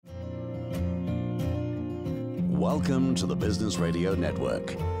Welcome to the Business Radio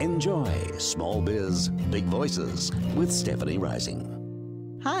Network. Enjoy Small Biz, Big Voices with Stephanie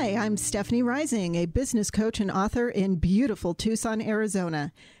Rising. Hi, I'm Stephanie Rising, a business coach and author in beautiful Tucson,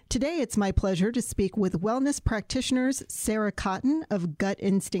 Arizona. Today, it's my pleasure to speak with wellness practitioners Sarah Cotton of Gut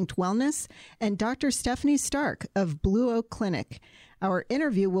Instinct Wellness and Dr. Stephanie Stark of Blue Oak Clinic. Our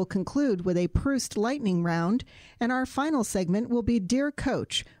interview will conclude with a Proust lightning round, and our final segment will be Dear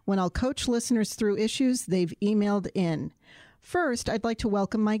Coach, when I'll coach listeners through issues they've emailed in. First, I'd like to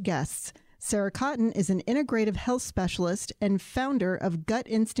welcome my guests. Sarah Cotton is an integrative health specialist and founder of Gut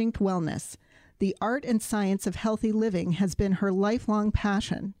Instinct Wellness. The art and science of healthy living has been her lifelong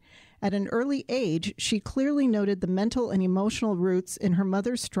passion. At an early age, she clearly noted the mental and emotional roots in her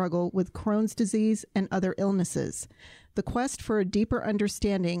mother's struggle with Crohn's disease and other illnesses. The quest for a deeper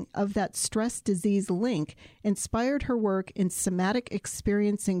understanding of that stress disease link inspired her work in somatic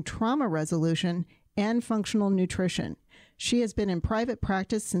experiencing trauma resolution and functional nutrition. She has been in private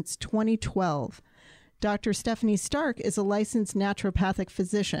practice since 2012. Dr. Stephanie Stark is a licensed naturopathic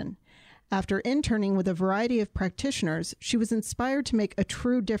physician. After interning with a variety of practitioners, she was inspired to make a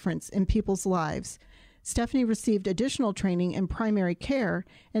true difference in people's lives. Stephanie received additional training in primary care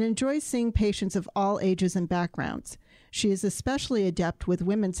and enjoys seeing patients of all ages and backgrounds. She is especially adept with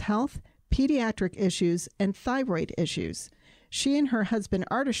women's health, pediatric issues, and thyroid issues. She and her husband,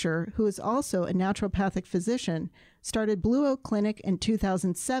 Ardeshir, who is also a naturopathic physician, started Blue Oak Clinic in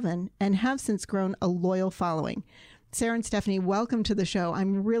 2007 and have since grown a loyal following. Sarah and Stephanie, welcome to the show.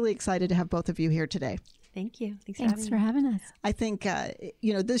 I'm really excited to have both of you here today. Thank you. Thanks for having us. I think,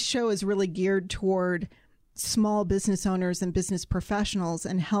 this show is really geared toward small business owners and business professionals,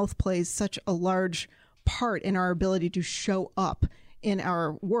 and health plays such a large part in our ability to show up in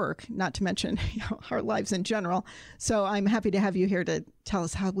our work, not to mention our lives in general. So I'm happy to have you here to tell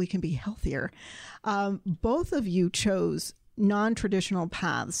us how we can be healthier. Both of you chose non-traditional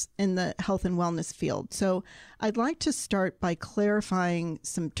paths in the health and wellness field. So I'd like to start by clarifying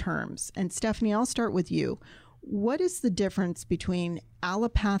some terms. And Stephanie, I'll start with you. What is the difference between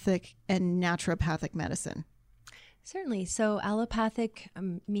allopathic and naturopathic medicine? Certainly. So allopathic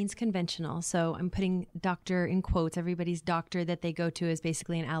means conventional. So I'm putting doctor in quotes. Everybody's doctor that they go to is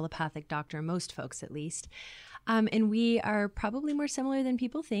basically an allopathic doctor, most folks at least. And we are probably more similar than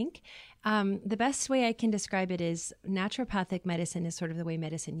people think. The best way I can describe it is naturopathic medicine is sort of the way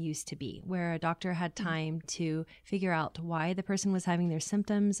medicine used to be, where a doctor had time to figure out why the person was having their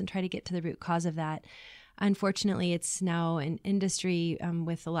symptoms and try to get to the root cause of that. Unfortunately, it's now an industry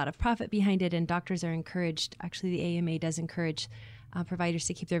with a lot of profit behind it, and doctors are encouraged. Actually, the AMA does encourage providers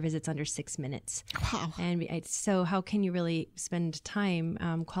to keep their visits under 6 minutes. Wow. And so how can you really spend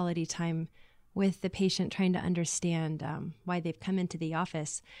time, quality time, with the patient trying to understand why they've come into the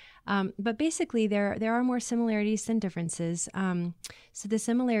office? But basically, there are more similarities than differences. So the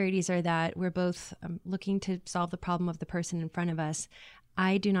similarities are that we're both looking to solve the problem of the person in front of us.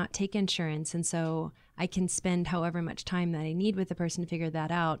 I do not take insurance, and so I can spend however much time that I need with the person to figure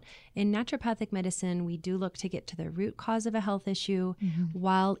that out. In naturopathic medicine, we do look to get to the root cause of a health issue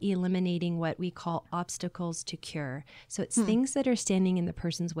while eliminating what we call obstacles to cure. So it's things that are standing in the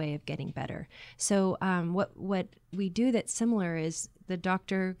person's way of getting better. So what we do that's similar is the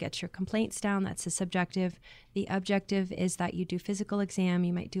doctor gets your complaints down. That's the subjective. The objective is that you do physical exam,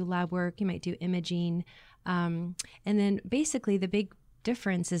 you might do lab work, you might do imaging. And then basically the big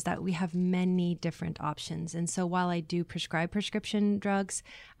difference is that we have many different options. And so while I do prescribe prescription drugs,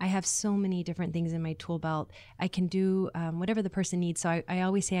 I have so many different things in my tool belt. I can do whatever the person needs. So I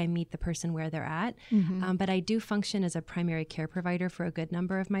always say I meet the person where they're at. But I do function as a primary care provider for a good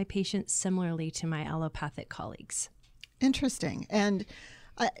number of my patients, similarly to my allopathic colleagues. Interesting. And,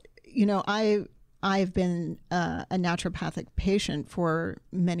 I've been a naturopathic patient for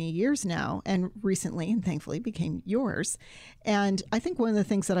many years now, and recently and thankfully became yours. And I think one of the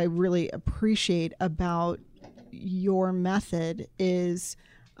things that I really appreciate about your method is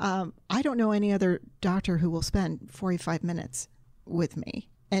I don't know any other doctor who will spend 45 minutes with me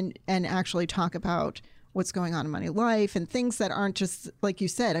and actually talk about what's going on in my life and things that aren't just, like you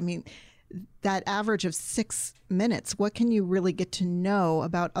said, I mean, that average of 6 minutes, what can you really get to know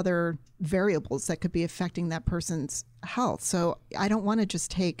about other variables that could be affecting that person's health? So I don't want to just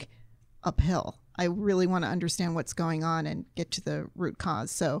take a pill. I really want to understand what's going on and get to the root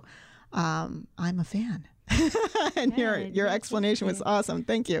cause. So I'm a fan. And your explanation was awesome.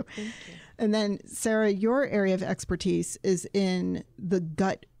 Thank you. Thank you. And then, Sarah, your area of expertise is in the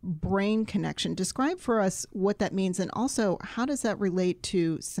gut-brain connection. Describe for us what that means, and also how does that relate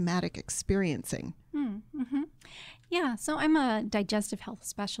to somatic experiencing? Yeah, so I'm a digestive health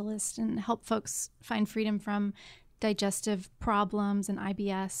specialist and help folks find freedom from digestive problems and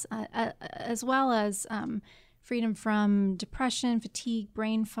IBS, as well as freedom from depression, fatigue,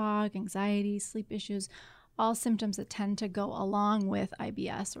 brain fog, anxiety, sleep issues, all symptoms that tend to go along with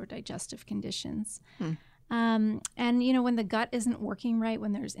IBS or digestive conditions. And, when the gut isn't working right,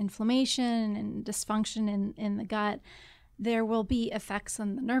 when there's inflammation and dysfunction in the gut, there will be effects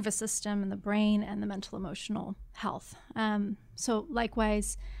on the nervous system and the brain and the mental emotional health. So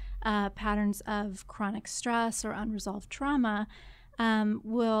likewise, patterns of chronic stress or unresolved trauma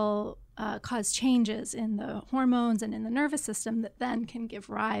will cause changes in the hormones and in the nervous system that then can give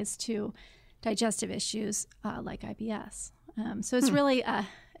rise to digestive issues like IBS. So it's really a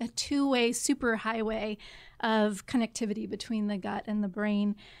two-way superhighway of connectivity between the gut and the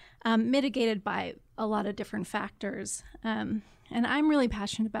brain, mitigated by a lot of different factors. And I'm really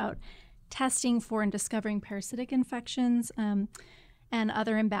passionate about testing for and discovering parasitic infections and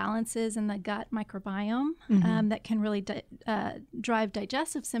other imbalances in the gut microbiome that can really drive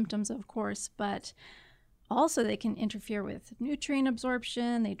digestive symptoms, of course, but also they can interfere with nutrient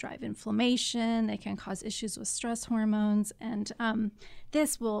absorption, they drive inflammation, they can cause issues with stress hormones, and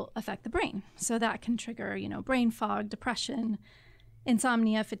this will affect the brain. So that can trigger, brain fog, depression,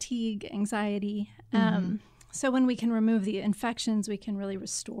 insomnia, fatigue, anxiety. So when we can remove the infections, we can really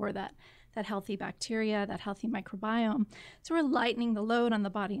restore that healthy bacteria, that healthy microbiome. So we're lightening the load on the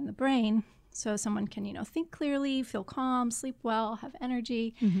body and the brain so someone can, think clearly, feel calm, sleep well, have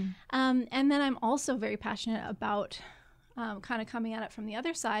energy. And then I'm also very passionate about kind of coming at it from the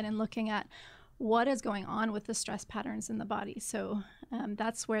other side and looking at what is going on with the stress patterns in the body. So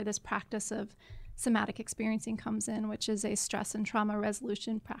that's where this practice of somatic experiencing comes in, which is a stress and trauma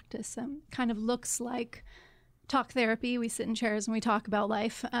resolution practice. Kind of looks like talk therapy. We sit in chairs and we talk about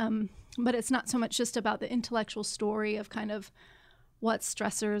life, but it's not so much just about the intellectual story of kind of what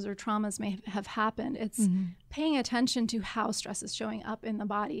stressors or traumas may have happened. It's paying attention to how stress is showing up in the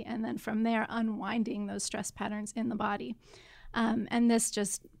body, and then from there unwinding those stress patterns in the body. And this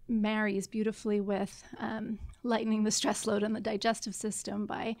just marries beautifully with lightening the stress load on the digestive system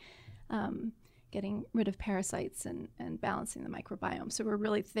by getting rid of parasites and balancing the microbiome. So we're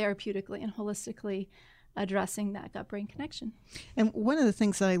really therapeutically and holistically addressing that gut-brain connection. And one of the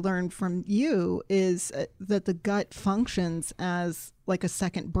things that I learned from you is that the gut functions as like a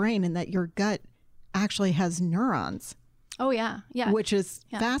second brain, and that your gut actually has neurons. Oh, yeah. Which is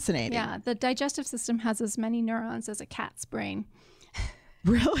fascinating. Yeah, the digestive system has as many neurons as a cat's brain.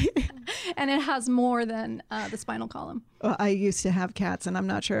 Really? And it has more than the spinal column. Well, I used to have cats, and I'm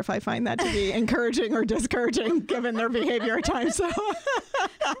not sure if I find that to be encouraging or discouraging given their behavior at times. So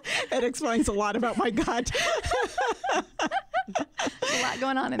it explains a lot about my gut. A lot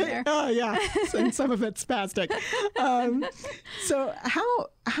going on in there. Oh, yeah. And some of it's spastic. So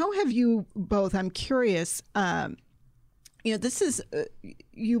how have you both, I'm curious, this is,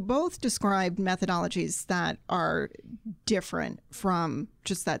 you both described methodologies that are different from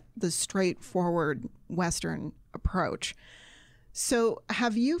just the straightforward Western approach. So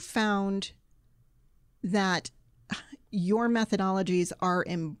have you found that your methodologies are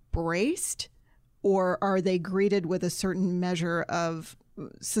embraced, or are they greeted with a certain measure of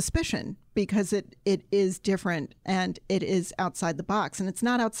suspicion because it is different and it is outside the box? And it's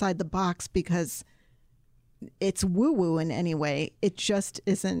not outside the box because it's woo-woo in any way. It just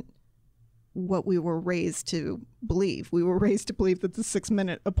isn't what we were raised to believe. We were raised to believe that the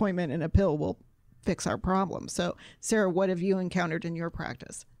 6-minute appointment and a pill will fix our problem. So, Sarah, what have you encountered in your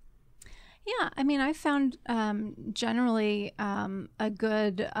practice? Yeah, I mean, I found generally a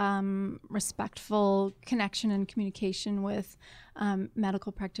good, respectful connection and communication with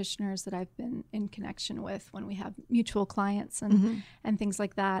medical practitioners that I've been in connection with when we have mutual clients and things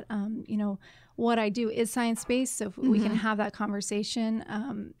like that. What I do is science-based, so if we can have that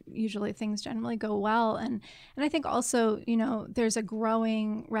conversation, usually things generally go well. And I think also, there's a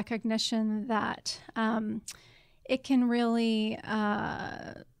growing recognition that it can really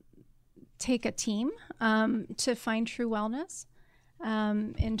take a team to find true wellness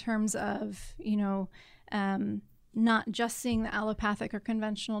in terms of, not just seeing the allopathic or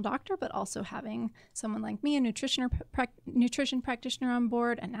conventional doctor, but also having someone like me, a nutrition practitioner on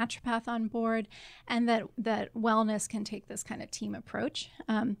board, a naturopath on board, and that wellness can take this kind of team approach.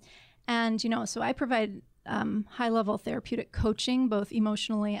 So I provide high-level therapeutic coaching, both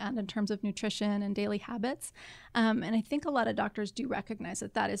emotionally and in terms of nutrition and daily habits. And I think a lot of doctors do recognize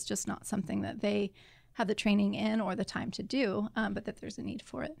that is just not something that they have the training in or the time to do, but that there's a need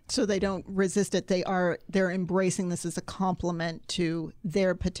for it. So they don't resist it. They're embracing this as a complement to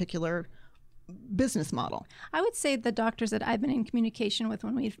their particular business model? I would say the doctors that I've been in communication with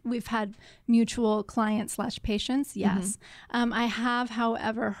when we've had mutual client/patients, yes. I have,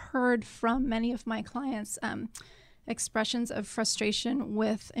 however, heard from many of my clients expressions of frustration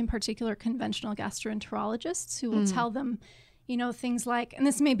with, in particular, conventional gastroenterologists who will tell them, things like, and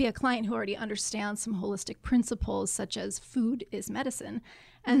this may be a client who already understands some holistic principles such as food is medicine.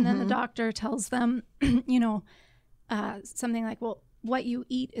 And then the doctor tells them, something like, well, what you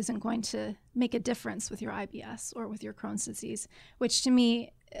eat isn't going to make a difference with your IBS or with your Crohn's disease, which to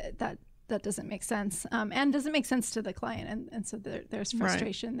me, that doesn't make sense, and doesn't make sense to the client. And so there's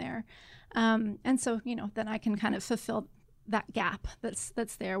frustration there. And so, then I can kind of fulfill that gap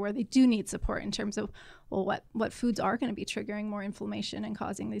that's there where they do need support in terms of, well, what foods are going to be triggering more inflammation and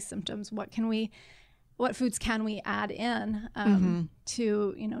causing these symptoms? What foods can we add in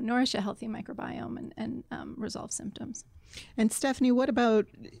to, nourish a healthy microbiome and resolve symptoms? And Stephanie, what about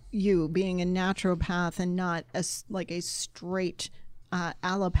you being a naturopath and not a straight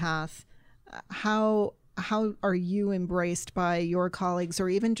allopath? How are you embraced by your colleagues, or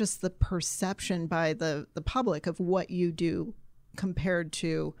even just the perception by the public of what you do compared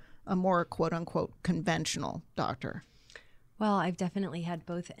to a more quote unquote conventional doctor? Well, I've definitely had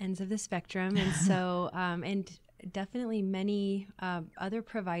both ends of the spectrum. And so, and definitely many other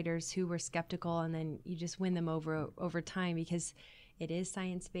providers who were skeptical, and then you just win them over time because it is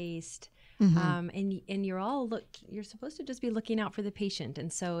science-based. And you're supposed to just be looking out for the patient.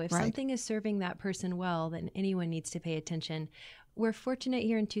 And so if something is serving that person well, then anyone needs to pay attention. We're fortunate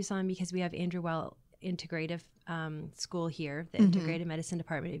here in Tucson because we have Andrew Weil Integrative School here, the Integrative Medicine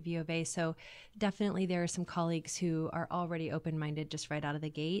Department at V of A. So definitely there are some colleagues who are already open-minded just right out of the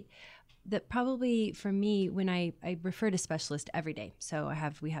gate. That probably for me, when I refer to specialists every day. So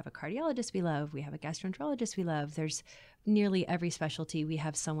we have a cardiologist we love, we have a gastroenterologist we love. There's nearly every specialty we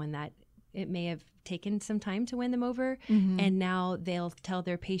have someone that it may have taken some time to win them over, and now they'll tell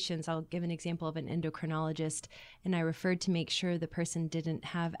their patients. I'll give an example of an endocrinologist, and I referred to make sure the person didn't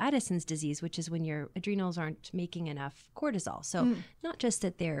have Addison's disease, which is when your adrenals aren't making enough cortisol. So not just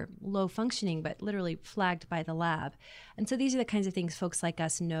that they're low functioning, but literally flagged by the lab. And so these are the kinds of things folks like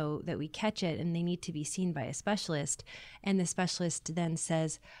us know that we catch it, and they need to be seen by a specialist. And the specialist then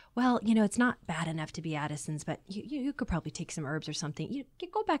says, well, it's not bad enough to be Addison's, but you could probably take some herbs or something. You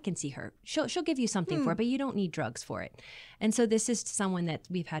go back and see her. She'll give you something for it, but you don't need drugs for it. And so this is someone that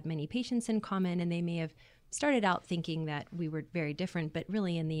we've had many patients in common, and they may have started out thinking that we were very different, but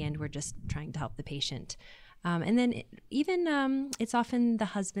really in the end, we're just trying to help the patient. And then it's often the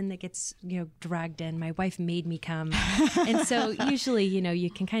husband that gets, dragged in. My wife made me come. And so usually,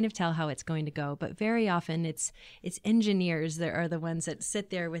 you can kind of tell how it's going to go. But very often it's engineers that are the ones that sit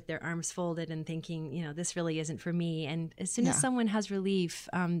there with their arms folded and thinking, this really isn't for me. And as soon as someone has relief,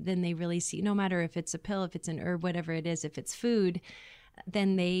 then they really see, no matter if it's a pill, if it's an herb, whatever it is, if it's food,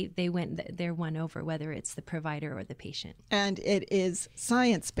 then they're won over, whether it's the provider or the patient. And it is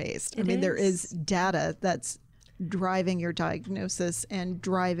science-based. There is data that's driving your diagnosis and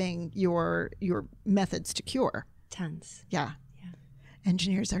driving your methods to cure. Tons. Yeah.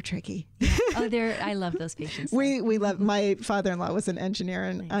 Engineers are tricky. Yeah. I love those patients. We love, my father-in-law was an engineer,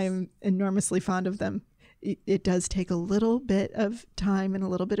 and Nice. I'm enormously fond of them. It does take a little bit of time and a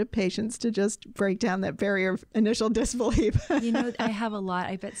little bit of patience to just break down that barrier of initial disbelief. I have a lot.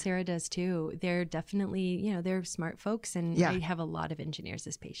 I bet Sarah does too. They're definitely, they're smart folks, and I have a lot of engineers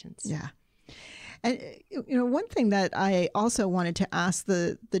as patients. Yeah. And, one thing that I also wanted to ask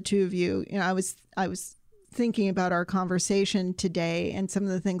the two of you, I was thinking about our conversation today and some of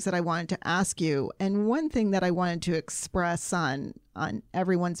the things that I wanted to ask you. And one thing that I wanted to express on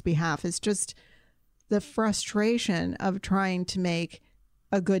everyone's behalf is just the frustration of trying to make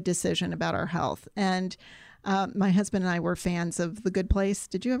a good decision about our health. And my husband and I were fans of The Good Place.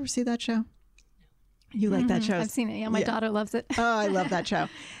 Did you ever see that show? You like that show? I've seen it. Yeah, my daughter loves it. Oh, I love that show.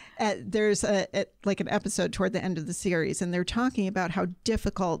 There's an episode toward the end of the series, and they're talking about how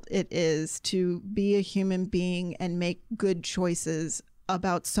difficult it is to be a human being and make good choices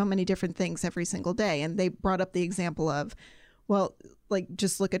about so many different things every single day. And they brought up the example of, well,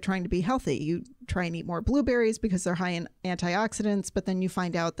 just look at trying to be healthy. You try and eat more blueberries because they're high in antioxidants, but then you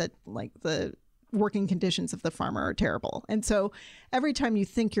find out that the working conditions of the farmer are terrible. And so every time you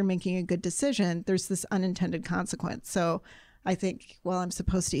think you're making a good decision, there's this unintended consequence. So I think, well, I'm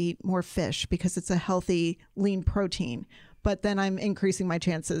supposed to eat more fish because it's a healthy, lean protein. But then I'm increasing my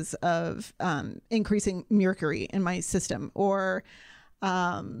chances of increasing mercury in my system. Or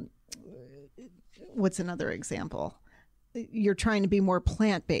what's another example? You're trying to be more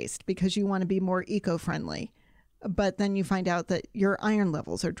plant-based because you want to be more eco-friendly. but then you find out that your iron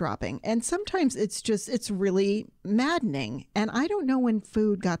levels are dropping. And sometimes it's really maddening. And I don't know when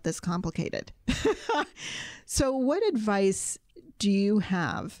food got this complicated. So what advice do you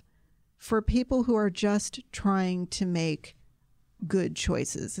have for people who are just trying to make good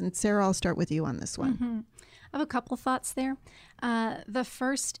choices? And Sarah, I'll start with you on this one. Mm-hmm. I have a couple thoughts there. The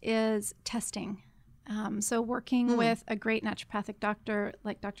first is testing. So working with a great naturopathic doctor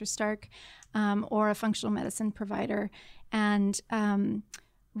like Dr. Stark or a functional medicine provider, and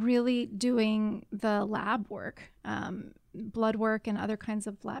really doing the lab work, blood work and other kinds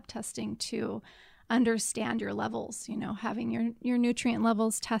of lab testing to understand your levels, having your nutrient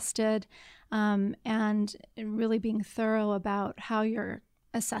levels tested, and really being thorough about how you're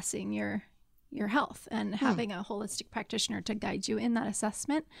assessing your health, and having a holistic practitioner to guide you in that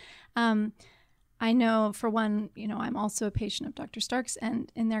assessment. I know, for one, I'm also a patient of Dr. Stark's,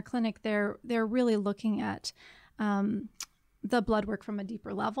 and in their clinic, they're really looking at the blood work from a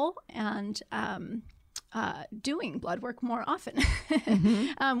deeper level, and doing blood work more often,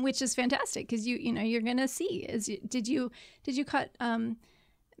 which is fantastic, because you're going to see did you cut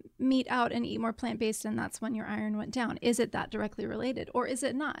meat out and eat more plant-based, and that's when your iron went down? Is it that directly related, or is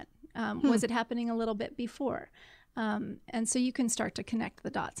it not? Was it happening a little bit before? And so you can start to connect the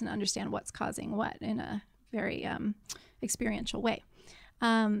dots and understand what's causing what in a very experiential way.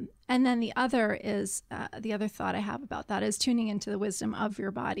 And then the other thought I have about that is tuning into the wisdom of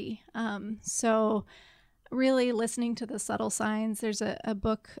your body. So really listening to the subtle signs. There's a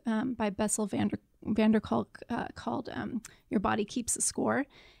book by Bessel van der Kolk called Your Body Keeps a Score.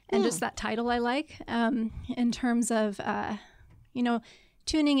 And just that title I like, in terms of,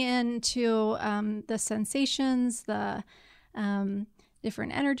 tuning in to the sensations, the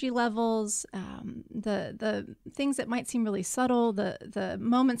different energy levels, the things that might seem really subtle, the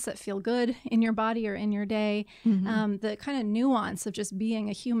moments that feel good in your body or in your day, the kind of nuance of just being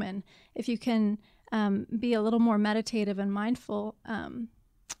a human. If you can be a little more meditative and mindful,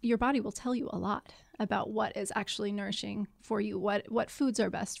 your body will tell you a lot about what is actually nourishing for you, what foods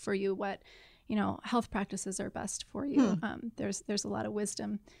are best for you, what health practices are best for you. There's a lot of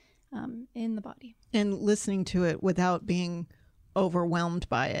wisdom in the body. And listening to it without being overwhelmed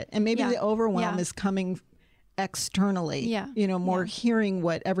by it. And maybe the overwhelm is coming externally, hearing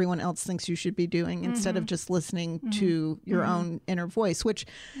what everyone else thinks you should be doing instead of just listening to your own inner voice, which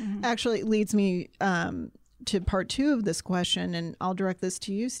actually leads me to part two of this question. And I'll direct this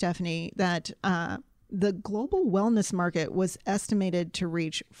to you, Stephanie, that the global wellness market was estimated to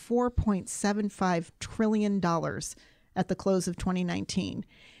reach $4.75 trillion at the close of 2019.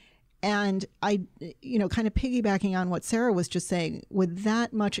 And I, kind of piggybacking on what Sarah was just saying, with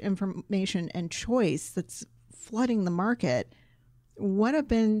that much information and choice that's flooding the market, what have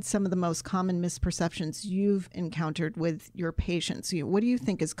been some of the most common misperceptions you've encountered with your patients? What do you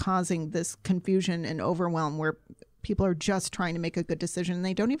think is causing this confusion and overwhelm where people are just trying to make a good decision and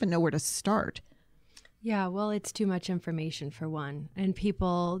they don't even know where to start? Yeah, well, it's too much information for one. And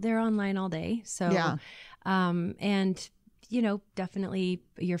people, they're online all day. So, and definitely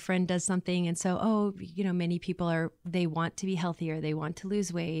your friend does something. And so, many people they want to be healthier, they want to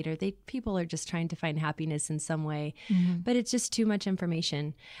lose weight, or people are just trying to find happiness in some way, but it's just too much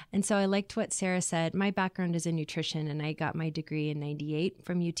information. And so I liked what Sarah said. My background is in nutrition, and I got my degree in 98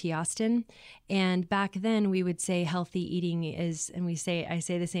 from UT Austin. And back then we would say healthy eating is, and I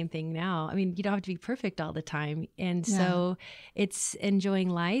say the same thing now. I mean, you don't have to be perfect all the time. And so it's enjoying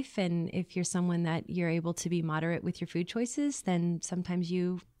life. And if you're someone that you're able to be moderate with your food choices, then sometimes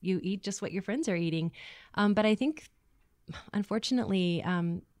you eat just what your friends are eating. But I think, unfortunately,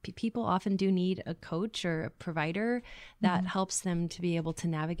 people often do need a coach or a provider that helps them to be able to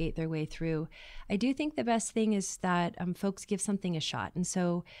navigate their way through. I do think the best thing is that folks give something a shot. And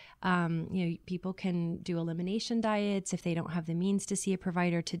so, people can do elimination diets if they don't have the means to see a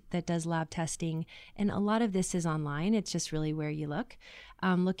provider that does lab testing. And a lot of this is online. It's just really where you look.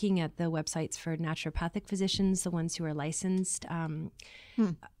 Looking at the websites for naturopathic physicians, the ones who are licensed,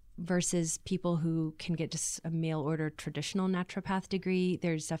 versus people who can get just a mail-order traditional naturopath degree.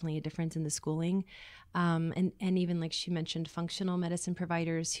 There's definitely a difference in the schooling. And even, like she mentioned, functional medicine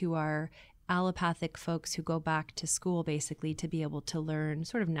providers who are allopathic folks who go back to school basically to be able to learn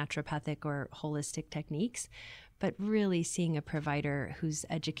sort of naturopathic or holistic techniques. But really seeing a provider who's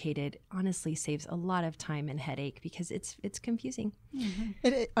educated honestly saves a lot of time and headache because it's confusing.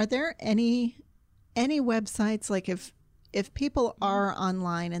 Are there any websites, like if people are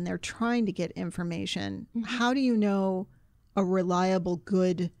online and they're trying to get information, how do you know a reliable,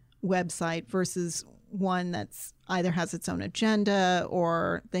 good website versus one that's either has its own agenda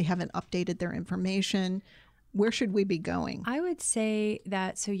or they haven't updated their information? Where should we be going? I would say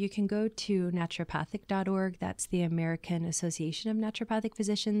that, so you can go to naturopathic.org. That's the American Association of Naturopathic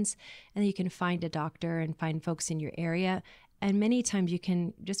Physicians. And you can find a doctor and find folks in your area. And many times you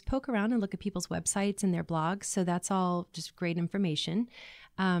can just poke around and look at people's websites and their blogs. So that's all just great information.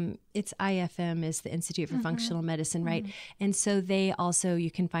 It's IFM is the Institute for Functional Medicine, right? And so they also,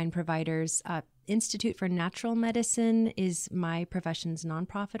 you can find providers. Institute for Natural Medicine is my profession's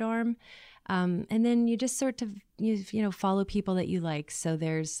nonprofit arm. And then you just sort of, follow people that you like. So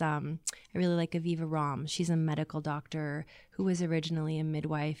there's, I really like Aviva Romm. She's a medical doctor who was originally a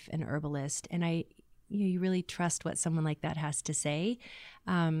midwife and herbalist. And you really trust what someone like that has to say.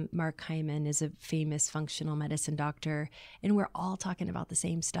 Mark Hyman is a famous functional medicine doctor, and we're all talking about the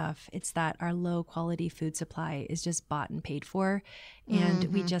same stuff. It's that our low quality food supply is just bought and paid for, and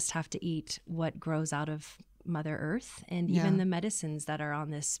we just have to eat what grows out of Mother Earth. And even the medicines that are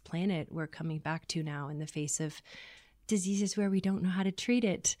on this planet, we're coming back to now in the face of diseases where we don't know how to treat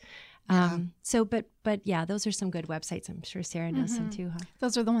it. But yeah, those are some good websites. I'm sure Sarah knows some too, huh?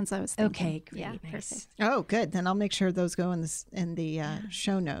 Those are the ones I was thinking. Okay, great, yeah, nice. Perfect. Oh, good. Then I'll make sure those go in the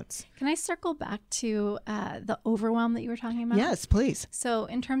show notes. Can I circle back to the overwhelm that you were talking about? Yes, please. So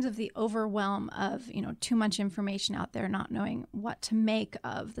in terms of the overwhelm of, too much information out there, not knowing what to make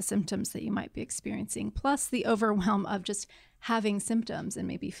of the symptoms that you might be experiencing, plus the overwhelm of just having symptoms and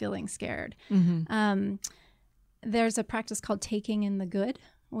maybe feeling scared. There's a practice called taking in the good,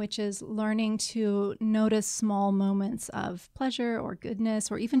 which is learning to notice small moments of pleasure or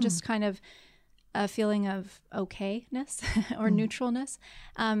goodness, or even just kind of a feeling of okayness or neutralness,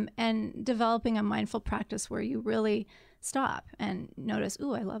 and developing a mindful practice where you really stop and notice,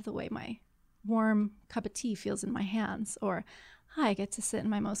 ooh, I love the way my warm cup of tea feels in my hands, or I get to sit in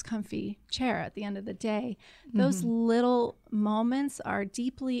my most comfy chair at the end of the day. Those little moments are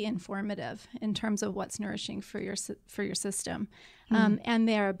deeply informative in terms of what's nourishing for your system. And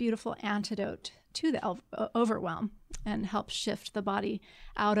they are a beautiful antidote to the overwhelm and help shift the body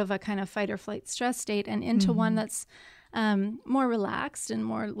out of a kind of fight or flight stress state and into one that's more relaxed and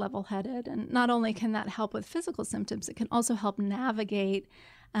more level-headed. And not only can that help with physical symptoms, it can also help navigate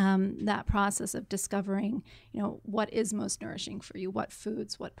that process of discovering, what is most nourishing for you, what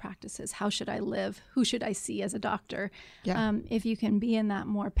foods, what practices, how should I live, who should I see as a doctor? Yeah. If you can be in that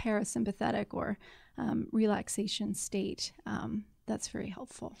more parasympathetic or relaxation state, that's very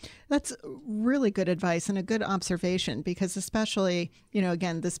helpful. That's really good advice and a good observation, because especially,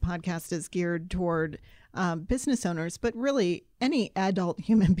 again, this podcast is geared toward business owners, but really any adult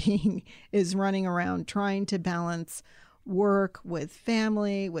human being is running around trying to balance work with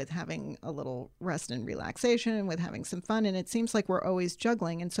family, with having a little rest and relaxation, with having some fun. And it seems like we're always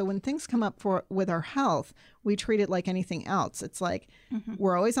juggling. And so when things come up with our health, we treat it like anything else. It's like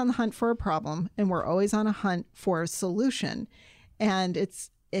we're always on the hunt for a problem, and we're always on a hunt for a solution. And it's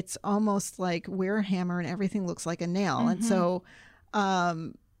almost like we're a hammer and everything looks like a nail. And so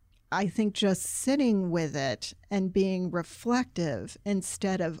I think just sitting with it and being reflective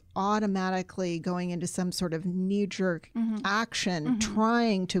instead of automatically going into some sort of knee-jerk action,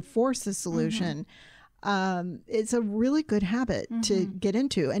 trying to force a solution, it's a really good habit to get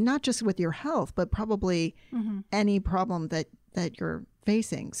into. And not just with your health, but probably any problem that you're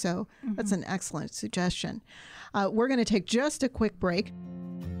facing. So that's an excellent suggestion. We're going to take just a quick break.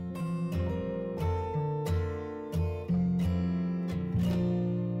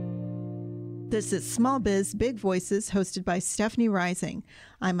 This is Small Biz, Big Voices, hosted by Stephanie Rising.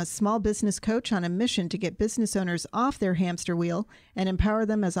 I'm a small business coach on a mission to get business owners off their hamster wheel and empower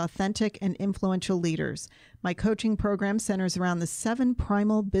them as authentic and influential leaders. My coaching program centers around the 7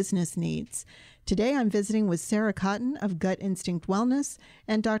 primal business needs. Today, I'm visiting with Sarah Cotton of Gut Instinct Wellness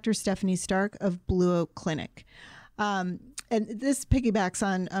and Dr. Stephanie Stark of Blue Oak Clinic. And this piggybacks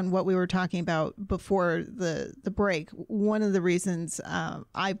on what we were talking about before the break. One of the reasons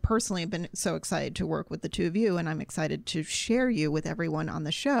I personally have been so excited to work with the two of you, and I'm excited to share you with everyone on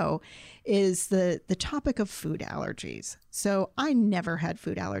the show, is the topic of food allergies. So I never had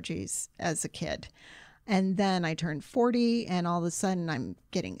food allergies as a kid. And then I turned 40, and all of a sudden I'm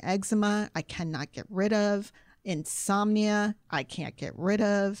getting eczema I cannot get rid of, insomnia I can't get rid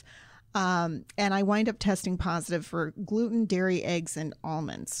of. And I wind up testing positive for gluten, dairy, eggs, and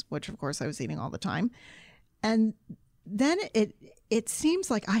almonds, which of course I was eating all the time. And then it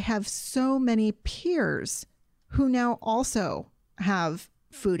seems like I have so many peers who now also have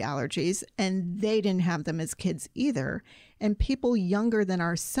food allergies, and they didn't have them as kids either. And people younger than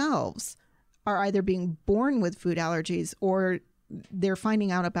ourselves are either being born with food allergies or they're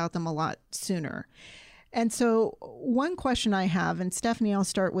finding out about them a lot sooner. And so one question I have, and Stephanie, I'll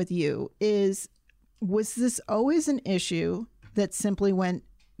start with you, is Was this always an issue that simply went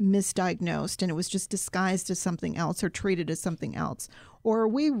misdiagnosed and it was just disguised as something else or treated as something else? Or are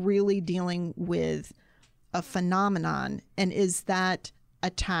we really dealing with a phenomenon, and is that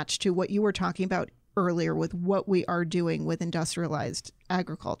attached to what you were talking about earlier with what we are doing with industrialized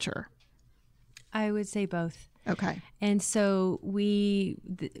agriculture? I would say both. Okay. And so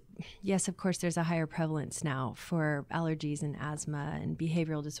yes, of course, there's a higher prevalence now for allergies and asthma and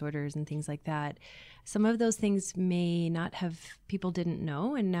behavioral disorders and things like that. Some of those things people didn't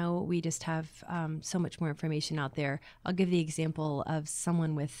know, and now we just have so much more information out there. I'll give the example of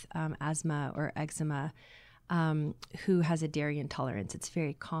someone with asthma or eczema who has a dairy intolerance. It's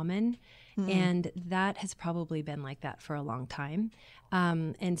very common, and that has probably been like that for a long time.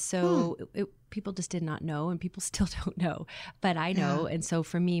 And so people just did not know, and people still don't know, but I know. And so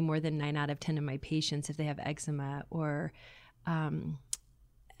for me, more than 9 out of 10 of my patients, if they have eczema or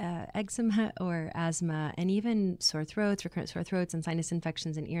asthma, and even sore throats, recurrent sore throats, and sinus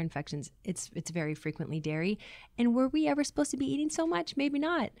infections and ear infections, it's very frequently dairy. And were we ever supposed to be eating so much? Maybe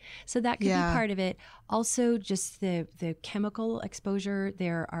not. So that could be part of it. Also, just the chemical exposure.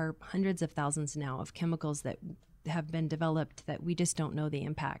 There are hundreds of thousands now of chemicals that have been developed that we just don't know the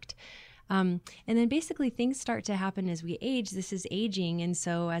impact. And then basically things start to happen as we age. This is aging. And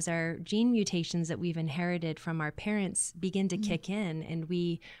so as our gene mutations that we've inherited from our parents begin to kick in, and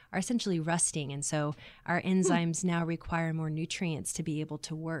we are essentially rusting. And so our enzymes now require more nutrients to be able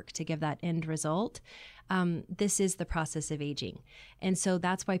to work to give that end result. This is the process of aging. And so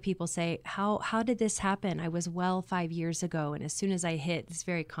that's why people say, how did this happen? I was well 5 years ago. And as soon as I hit, it's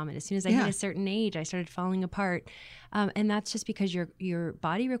very common, as soon as I hit a certain age, I started falling apart. And that's just because your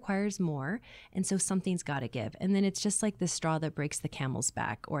body requires more. And so something's got to give. And then it's just like the straw that breaks the camel's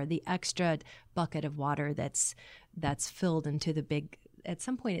back, or the extra bucket of water that's filled into the big, at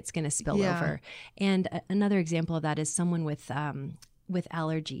some point it's going to spill over. And another example of that is someone with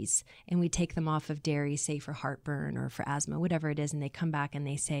allergies, and we take them off of dairy, say for heartburn or for asthma, whatever it is, and they come back and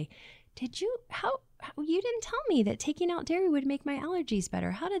they say, how you didn't tell me that taking out dairy would make my allergies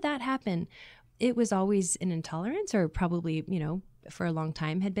better. How did that happen? It was always an intolerance, or probably, for a long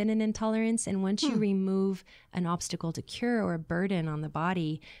time had been an intolerance. And once you remove an obstacle to cure or a burden on the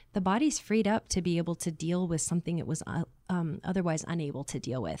body's freed up to be able to deal with something it was otherwise unable to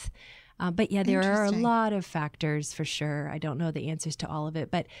deal with. But yeah, there are a lot of factors for sure. I don't know the answers to all of it,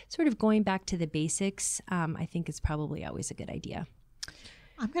 but sort of going back to the basics, I think is probably always a good idea.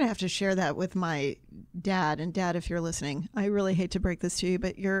 I'm going to have to share that with my dad. And Dad, if you're listening, I really hate to break this to you,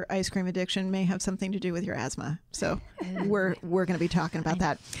 but your ice cream addiction may have something to do with your asthma. So we're going to be talking about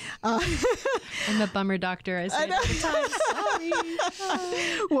that. I'm a bummer doctor. I say all the time.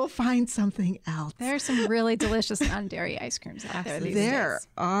 Sorry. We'll find something else. There's some really delicious non-dairy ice creams out there these days. There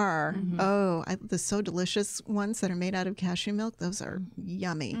are. Mm-hmm. The So Delicious ones that are made out of cashew milk, those are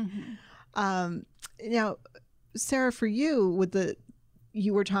yummy. Mm-hmm. Now, Sarah, for you,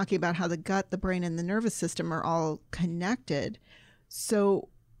 you were talking about how the gut, the brain, and the nervous system are all connected. So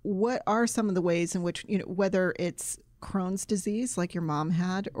what are some of the ways in which, whether it's Crohn's disease like your mom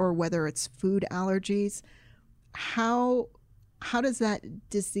had, or whether it's food allergies, how does that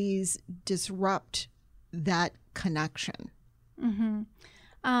disease disrupt that connection?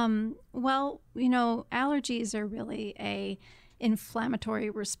 Mm-hmm. Well, allergies are really a inflammatory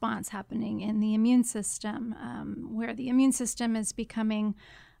response happening in the immune system, where the immune system is becoming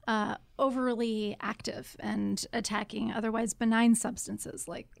overly active and attacking otherwise benign substances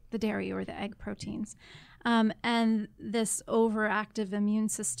like the dairy or the egg proteins. And this overactive immune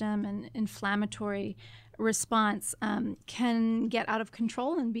system and inflammatory response can get out of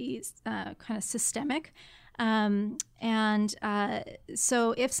control and be kind of systemic.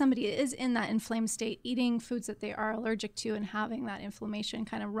 So if somebody is in that inflamed state, eating foods that they are allergic to and having that inflammation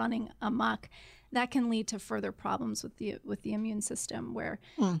kind of running amok, that can lead to further problems with the immune system, where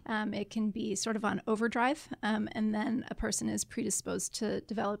it can be sort of on overdrive, and then a person is predisposed to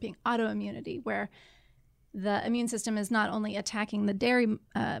developing autoimmunity, where the immune system is not only attacking the dairy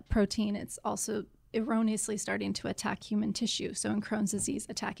protein, it's also erroneously starting to attack human tissue. So in Crohn's disease,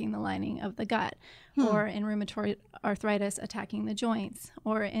 attacking the lining of the gut, or in rheumatoid arthritis, attacking the joints,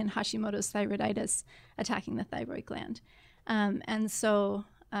 or in Hashimoto's thyroiditis, attacking the thyroid gland. And so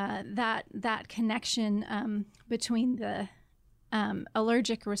that connection between the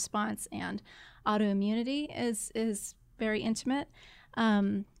allergic response and autoimmunity is very intimate.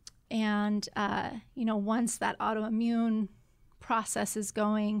 Once that autoimmune process is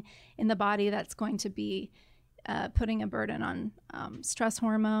going in the body, that's going to be putting a burden on stress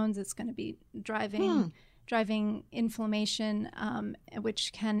hormones. It's going to be driving driving inflammation,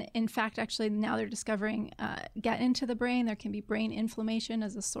 which can, in fact, actually now they're discovering get into the brain. There can be brain inflammation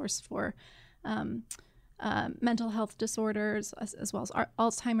as a source for mental health disorders, as well as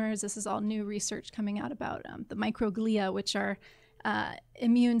Alzheimer's. This is all new research coming out about the microglia, which are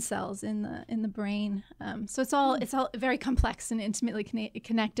immune cells in the brain. So it's all very complex and intimately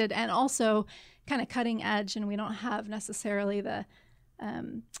connected, and also kind of cutting edge. And we don't have necessarily the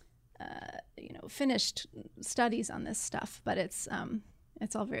finished studies on this stuff, but it's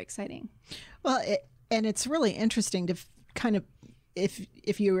all very exciting. Well, and it's really interesting to kind of,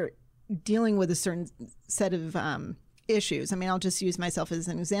 if you're dealing with a certain set of issues. I mean, I'll just use myself as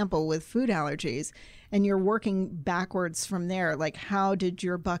an example with food allergies, and you're working backwards from there. Like, how did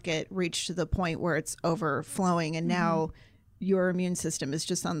your bucket reach to the point where it's overflowing, and now your immune system is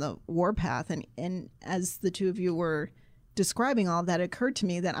just on the warpath? And as the two of you were describing all of that, it occurred to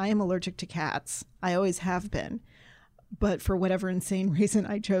me that I am allergic to cats. I always have been. But for whatever insane reason,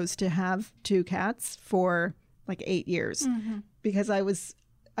 I chose to have 2 cats for like 8 years because I was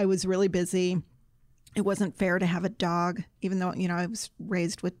really busy. It wasn't fair to have a dog, even though, I was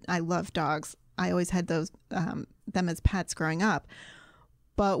raised with, I love dogs. I always had them as pets growing up.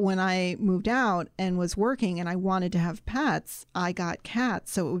 But when I moved out and was working and I wanted to have pets, I got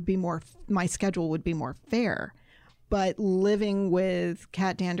cats. So it would be my schedule would be more fair. But living with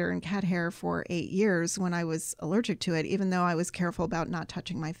cat dander and cat hair for 8 years when I was allergic to it, even though I was careful about not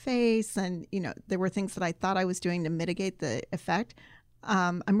touching my face and, there were things that I thought I was doing to mitigate the effect,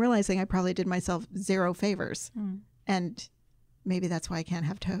 I'm realizing I probably did myself 0 favors. And maybe that's why I can't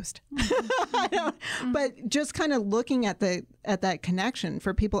have toast. I don't, but just kind of looking at that connection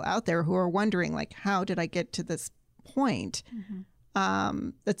for people out there who are wondering, like, how did I get to this point?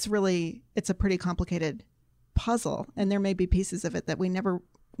 It's a pretty complicated puzzle, and there may be pieces of it that we never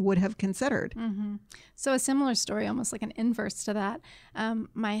would have considered. So a similar story, almost like an inverse to that.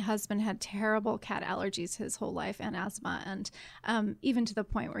 My husband had terrible cat allergies his whole life and asthma, and even to the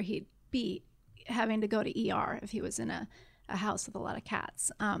point where he'd be having to go to ER if he was in a house with a lot of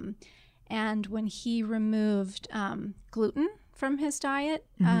cats. And when he removed gluten from his diet,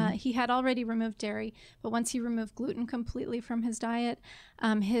 he had already removed dairy, but once he removed gluten completely from his diet,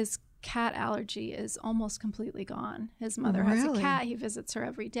 his cat allergy is almost completely gone. His mother has a cat. He visits her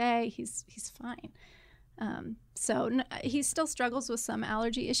every day. He's fine. He still struggles with some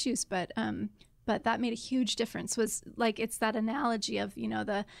allergy issues, but that made a huge difference. Was like, it's that analogy of,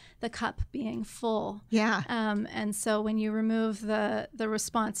 the cup being full. Yeah. And so when you remove the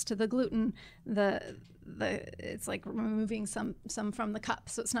response to the gluten, it's like removing some from the cup,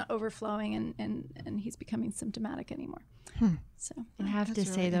 so it's not overflowing, and he's becoming symptomatic anymore. So I have to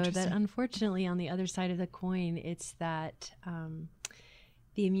say, though, that unfortunately on the other side of the coin, it's that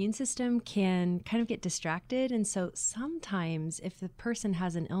the immune system can kind of get distracted. And so sometimes if the person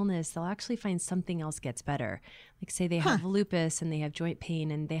has an illness, they'll actually find something else gets better. Like, say they have lupus and they have joint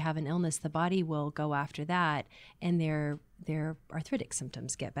pain and they have an illness, the body will go after that and their arthritic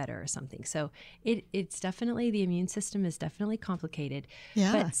symptoms get better or something. So it's definitely, the immune system is definitely complicated.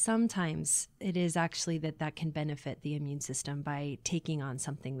 Yeah. But sometimes it is actually that can benefit the immune system by taking on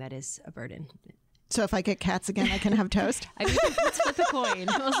something that is a burden. So if I get cats again, I can have toast? I mean, let's flip a coin.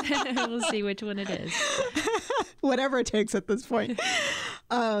 We'll see which one it is. Whatever it takes at this point.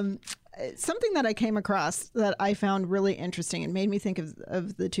 Something that I came across that I found really interesting and made me think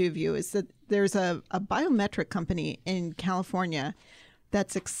of the two of you is that there's a biometric company in California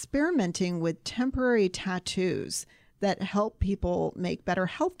that's experimenting with temporary tattoos that help people make better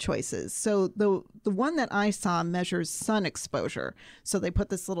health choices. So the one that I saw measures sun exposure. So they put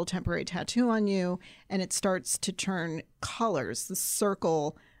this little temporary tattoo on you and it starts to turn colors. The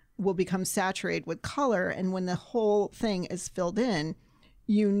circle will become saturated with color. And when the whole thing is filled in,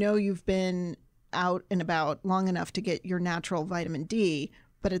 you've been out and about long enough to get your natural vitamin D.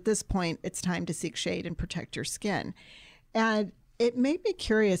 But at this point, it's time to seek shade and protect your skin. And it made me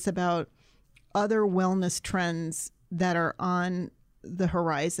curious about other wellness trends that are on the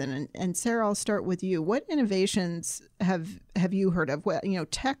horizon. And Sarah, I'll start with you. What innovations have you heard of,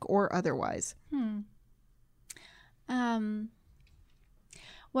 tech or otherwise?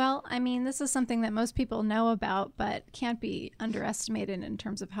 Well, I mean, this is something that most people know about, but can't be underestimated in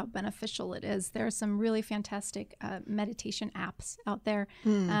terms of how beneficial it is. There are some really fantastic meditation apps out there.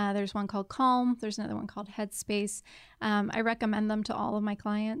 There's one called Calm. There's another one called Headspace. I recommend them to all of my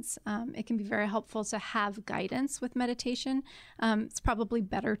clients. It can be very helpful to have guidance with meditation. It's probably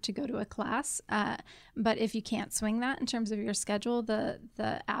better to go to a class, but if you can't swing that in terms of your schedule, the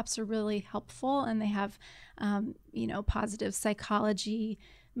apps are really helpful, and they have positive psychology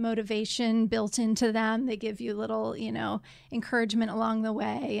motivation built into them. They give you little, encouragement along the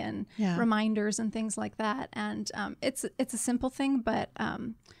way and reminders and things like that. And it's a simple thing, but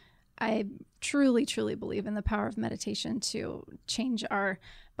I truly, truly believe in the power of meditation to change our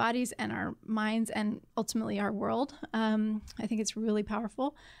bodies and our minds and ultimately our world. I think it's really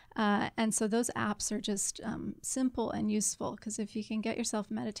powerful. And so those apps are just simple and useful, because if you can get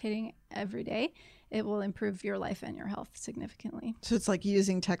yourself meditating every day, it will improve your life and your health significantly. So it's like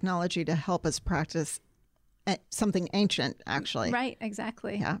using technology to help us practice something ancient, actually. Right,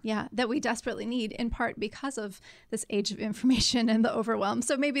 exactly. Yeah, that we desperately need, in part because of this age of information and the overwhelm.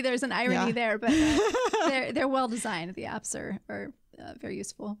 So maybe there's an irony there, but they're well designed. The apps are very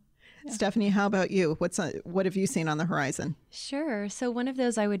useful. Yeah. Stephanie, how about you? What have you seen on the horizon? Sure. So one of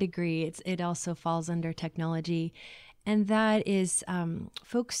those, I would agree, it also falls under technology. And that is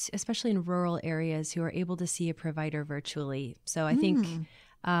folks, especially in rural areas, who are able to see a provider virtually. So I think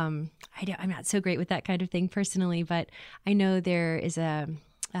I'm not so great with that kind of thing personally, but I know there is a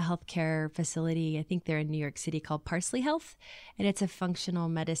healthcare facility, I think they're in New York City, called Parsley Health, and it's a functional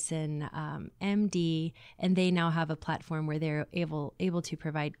medicine MD, and they now have a platform where they're able to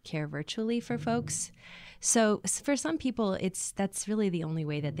provide care virtually for folks. So for some people, that's really the only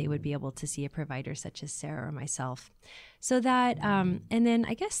way that they would be able to see a provider such as Sarah or myself. So that, and then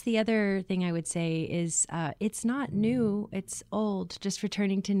I guess the other thing I would say is it's not new, it's old, just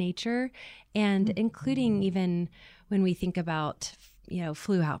returning to nature, and including even when we think about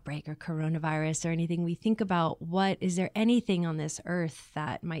flu outbreak or coronavirus or anything, we think about is there anything on this earth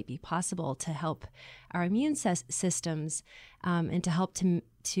that might be possible to help our immune systems and to help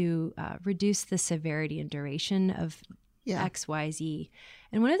to reduce the severity and duration of X, Y, Z.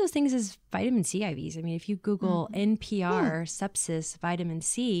 And one of those things is vitamin C IVs. I mean, if you Google NPR sepsis vitamin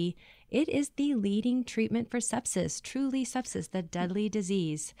C, it is the leading treatment for sepsis, truly sepsis, the deadly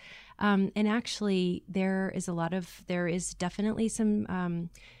disease. And actually, there is definitely some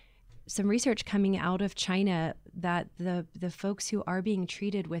research coming out of China that the folks who are being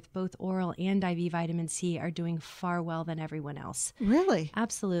treated with both oral and IV vitamin C are doing far well than everyone else. Really?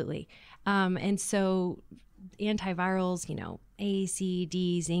 Absolutely. And so antivirals, A, C,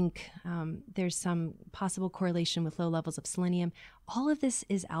 D, zinc, there's some possible correlation with low levels of selenium. All of this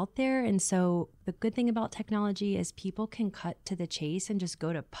is out there. And so the good thing about technology is people can cut to the chase and just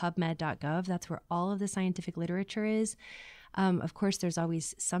go to pubmed.gov. That's where all of the scientific literature is. Of course, there's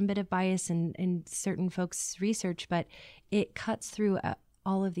always some bit of bias in certain folks' research, but it cuts through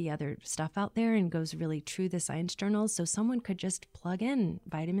all of the other stuff out there and goes really true the science journals. So someone could just plug in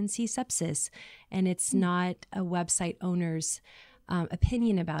vitamin C sepsis, and it's not a website owner's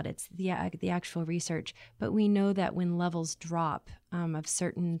opinion about it. It's the actual research. But we know that when levels drop of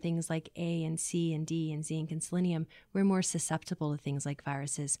certain things like A and C and D and zinc and selenium, we're more susceptible to things like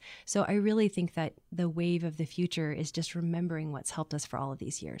viruses. So I really think that the wave of the future is just remembering what's helped us for all of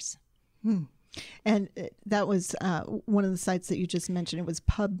these years. And that was one of the sites that you just mentioned. It was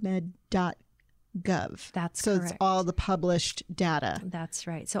pubmed.gov. That's so correct. It's all the published data. That's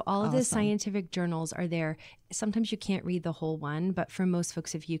right. So all of the scientific journals are there. Sometimes you can't read the whole one, but for most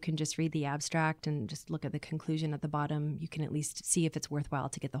folks, if you can just read the abstract and just look at the conclusion at the bottom, you can at least see if it's worthwhile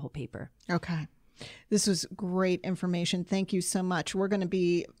to get the whole paper. Okay. This was great information. Thank you so much. We're going to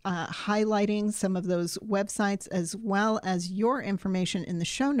be highlighting some of those websites as well as your information in the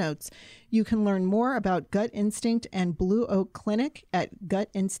show notes. You can learn more about Gut Instinct and Blue Oak Clinic at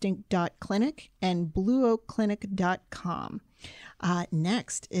gutinstinct.clinic and blueoakclinic.com.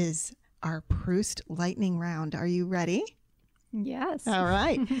 Next is our Proust lightning round. Are you ready? Yes. All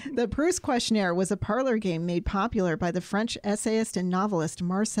right. The Proust questionnaire was a parlor game made popular by the French essayist and novelist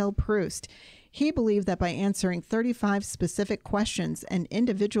Marcel Proust. He believed that by answering 35 specific questions, an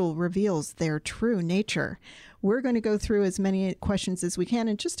individual reveals their true nature. We're going to go through as many questions as we can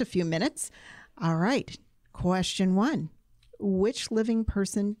in just a few minutes. All right. Question 1. Which living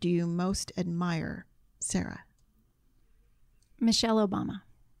person do you most admire? Sarah. Michelle Obama.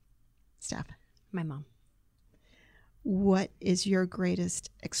 Steph. My mom. What is your greatest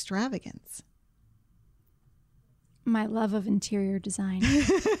extravagance? My love of interior design.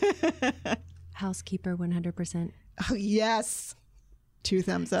 Housekeeper, 100%. Oh, yes. 2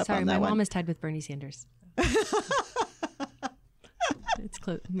 thumbs up Sorry, on that one. my mom is tied with Bernie Sanders. It's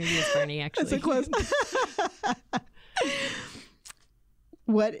close. Maybe it's Bernie, actually. That's a close.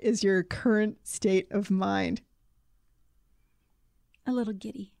 What is your current state of mind? A little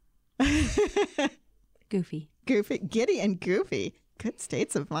giddy. Goofy. Goofy. Giddy and goofy. Good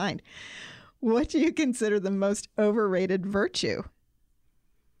states of mind. What do you consider the most overrated virtue?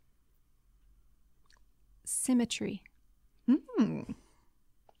 Symmetry.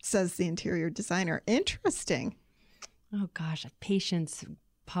 says the interior designer. Interesting. Oh gosh, patience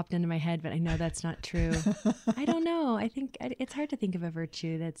popped into my head, but I know that's not true. I don't know. I think it's hard to think of a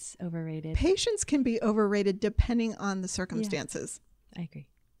virtue that's overrated. Patience can be overrated depending on the circumstances. I agree.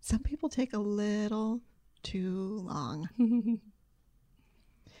 Some people take a little too long.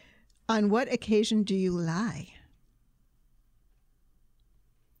 On what occasion do you lie?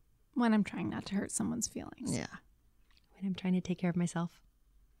 When I'm trying not to hurt someone's feelings. Yeah. When I'm trying to take care of myself.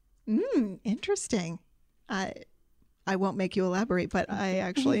 Interesting. I won't make you elaborate, but I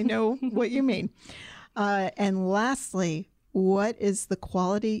actually know what you mean. And lastly, what is the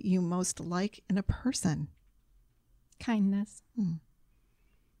quality you most like in a person? Kindness.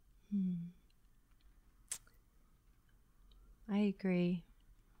 I agree.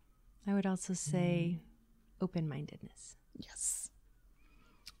 I would also say open-mindedness. Yes.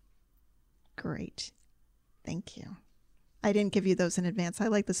 Great. Thank you. I didn't give you those in advance. I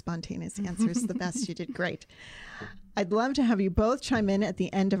like the spontaneous answers the best. You did great. I'd love to have you both chime in at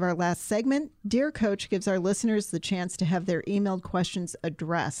the end of our last segment. Dear Coach gives our listeners the chance to have their emailed questions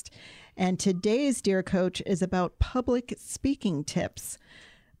addressed. And today's Dear Coach is about public speaking tips.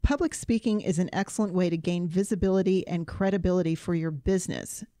 Public speaking is an excellent way to gain visibility and credibility for your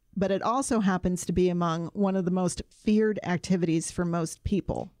business, but it also happens to be among one of the most feared activities for most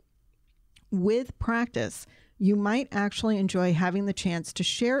people. With practice, you might actually enjoy having the chance to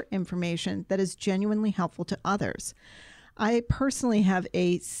share information that is genuinely helpful to others. I personally have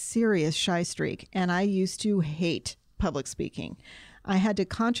a serious shy streak, and I used to hate public speaking. I had to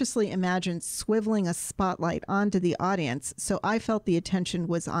consciously imagine swiveling a spotlight onto the audience, so I felt the attention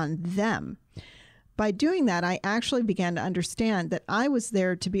was on them. By doing that, I actually began to understand that I was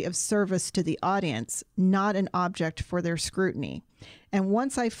there to be of service to the audience, not an object for their scrutiny. And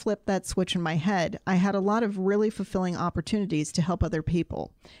once I flipped that switch in my head, I had a lot of really fulfilling opportunities to help other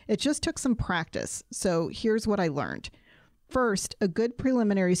people. It just took some practice. So here's what I learned. First, a good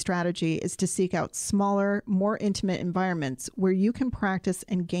preliminary strategy is to seek out smaller, more intimate environments where you can practice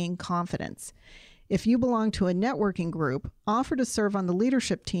and gain confidence. If you belong to a networking group, offer to serve on the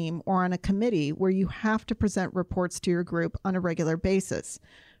leadership team or on a committee where you have to present reports to your group on a regular basis.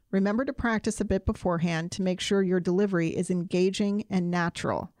 Remember to practice a bit beforehand to make sure your delivery is engaging and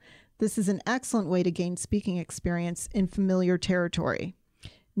natural. This is an excellent way to gain speaking experience in familiar territory.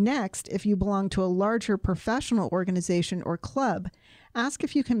 Next, if you belong to a larger professional organization or club, ask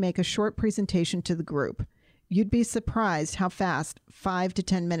if you can make a short presentation to the group. You'd be surprised how fast 5 to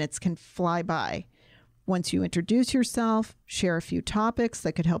 10 minutes can fly by. Once you introduce yourself, share a few topics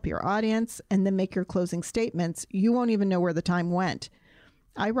that could help your audience, and then make your closing statements, you won't even know where the time went.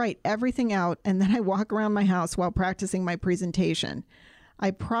 I write everything out, and then I walk around my house while practicing my presentation.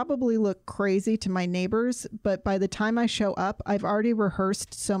 I probably look crazy to my neighbors, but by the time I show up, I've already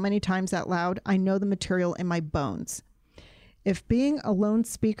rehearsed so many times out loud, I know the material in my bones. If being a lone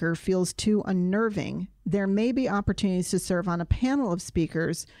speaker feels too unnerving, there may be opportunities to serve on a panel of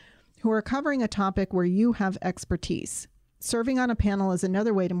speakers who are covering a topic where you have expertise. Serving on a panel is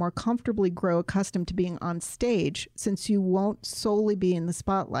another way to more comfortably grow accustomed to being on stage, since you won't solely be in the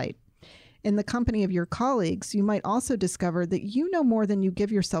spotlight. In the company of your colleagues, you might also discover that you know more than you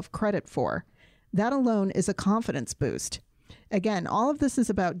give yourself credit for. That alone is a confidence boost. Again, all of this is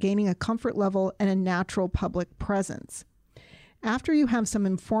about gaining a comfort level and a natural public presence. After you have some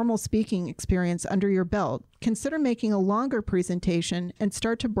informal speaking experience under your belt, consider making a longer presentation and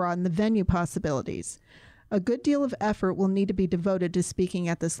start to broaden the venue possibilities. A good deal of effort will need to be devoted to speaking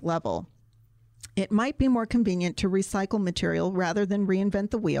at this level. It might be more convenient to recycle material rather than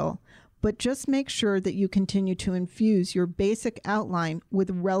reinvent the wheel, but just make sure that you continue to infuse your basic outline with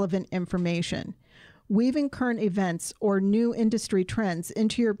relevant information. Weaving current events or new industry trends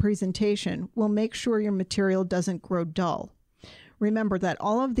into your presentation will make sure your material doesn't grow dull. Remember that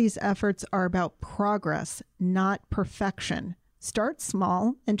all of these efforts are about progress, not perfection. Start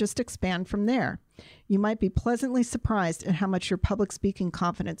small and just expand from there. You might be pleasantly surprised at how much your public speaking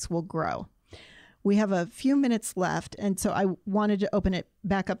confidence will grow. We have a few minutes left, and so I wanted to open it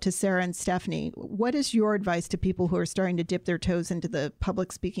back up to Sarah and Stephanie. What is your advice to people who are starting to dip their toes into the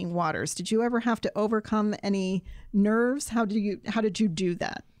public speaking waters? Did you ever have to overcome any nerves? How did you do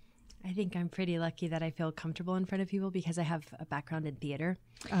that? I think I'm pretty lucky that I feel comfortable in front of people because I have a background in theater.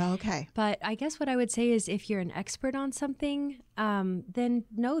 Oh, okay. But I guess what I would say is if you're an expert on something, then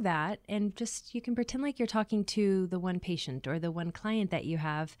know that and just you can pretend like you're talking to the one patient or the one client that you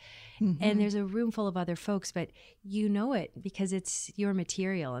have. Mm-hmm. And there's a room full of other folks, but you know it because it's your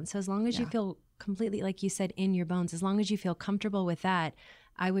material. And so as long as you feel completely, like you said, in your bones, as long as you feel comfortable with that,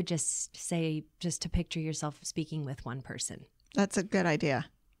 I would just say just to picture yourself speaking with one person. That's a good idea.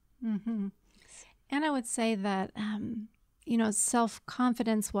 Mm-hmm. And I would say that,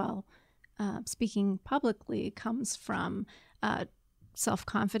 self-confidence, speaking publicly, comes from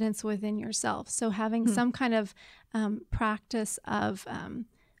self-confidence within yourself. So having some kind of practice of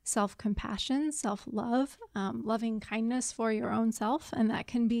self-compassion, self-love, loving kindness for your own self. And that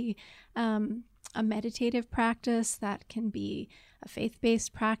can be a meditative practice, that can be a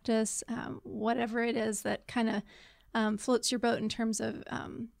faith-based practice, whatever it is that kind of floats your boat in terms of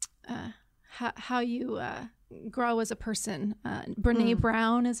how you grow as a person. Brene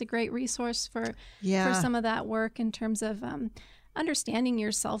Brown is a great resource for some of that work in terms of understanding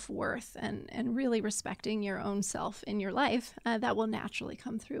your self-worth and really respecting your own self in your life. That will naturally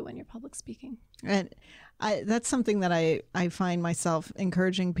come through when you're public speaking. And that's something that I find myself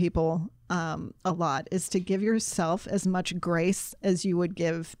encouraging people a lot, is to give yourself as much grace as you would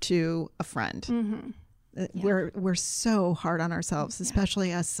give to a friend. Mm-hmm. We're so hard on ourselves,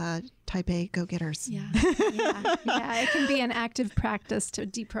 especially us type A go-getters. Yeah. It can be an active practice to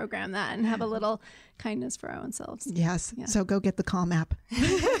deprogram that and have a little kindness for our own selves. Yes. Yeah. So go get the Calm app.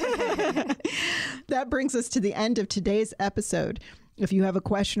 That brings us to the end of today's episode. If you have a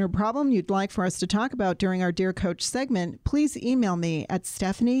question or problem you'd like for us to talk about during our Dear Coach segment, please email me at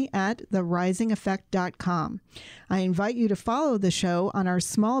stephanie@therisingeffect.com. I invite you to follow the show on our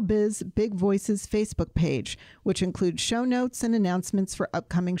Small Biz Big Voices Facebook page, which includes show notes and announcements for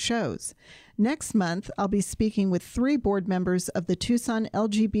upcoming shows. Next month, I'll be speaking with 3 board members of the Tucson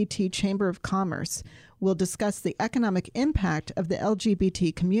LGBT Chamber of Commerce. We'll discuss the economic impact of the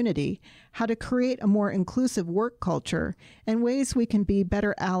LGBT community, how to create a more inclusive work culture, and ways we can be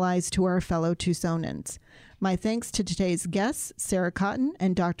better allies to our fellow Tucsonans. My thanks to today's guests, Sarah Cotton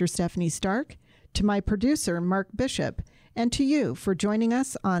and Dr. Stephanie Stark, to my producer, Mark Bishop, and to you for joining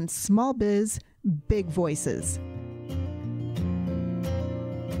us on Small Biz Big Voices.